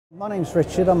My name's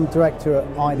Richard, I'm Director at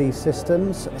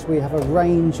IDSystems. We have a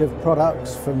range of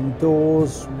products from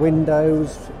doors,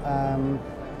 windows,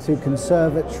 to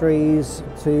conservatories,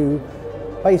 to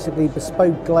basically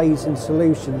bespoke glazing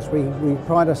solutions. We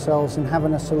pride ourselves in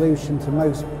having a solution to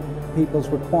most people's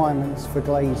requirements for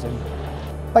glazing.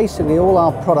 Basically all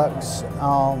our products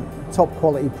are top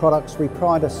quality products. We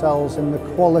pride ourselves in the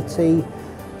quality,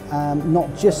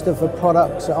 not just of the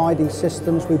products at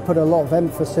IDSystems. We put a lot of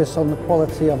emphasis on the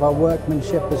quality of our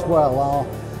workmanship as well.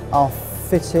 Our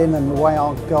fitting and the way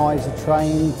our guys are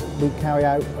trained, we carry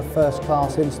out a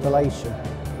first-class installation.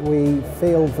 We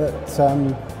feel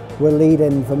that we're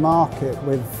leading the market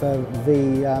with the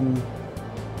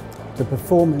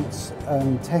performance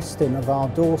and testing of our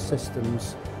door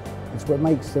systems. It's what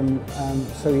makes them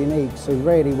so unique. So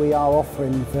really we are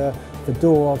offering the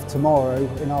door of tomorrow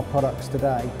in our products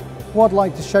today. What I'd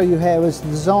like to show you here is the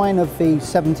design of the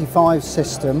 75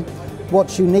 system.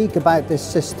 What's unique about this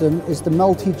system is the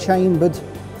multi-chambered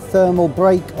thermal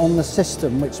brake on the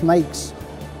system, which makes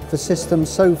the system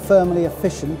so firmly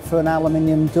efficient for an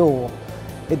aluminium door.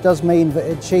 It does mean that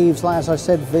it achieves, as I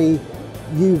said, the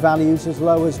U values as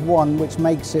low as 1, which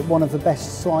makes it one of the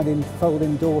best sliding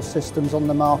folding door systems on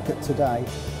the market today.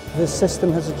 This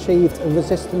system has achieved a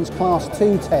resistance class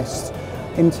 2 test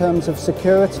in terms of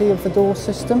security of the door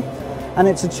system, and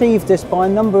it's achieved this by a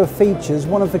number of features,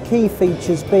 one of the key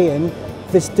features being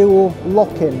this dual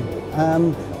lock-in.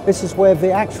 This is where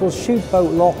the actual chute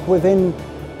bolt lock within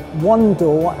one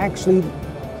door actually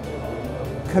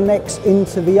connects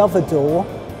into the other door,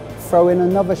 throwing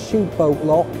another chute bolt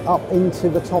lock up into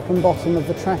the top and bottom of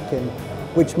the tracking,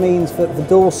 which means that the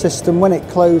door system, when it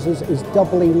closes, is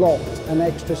doubly locked and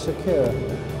extra secure.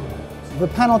 The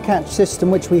panel catch system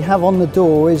which we have on the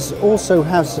door also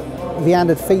has the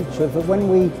added feature that when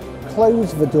we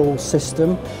close the door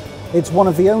system, it's one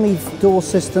of the only door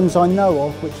systems I know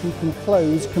of which you can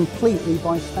close completely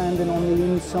by standing on the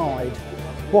inside.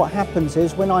 What happens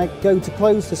is when I go to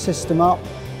close the system up,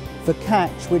 the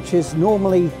catch, which is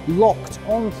normally locked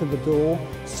onto the door,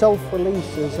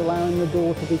 self-releases, allowing the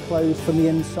door to be closed from the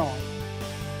inside.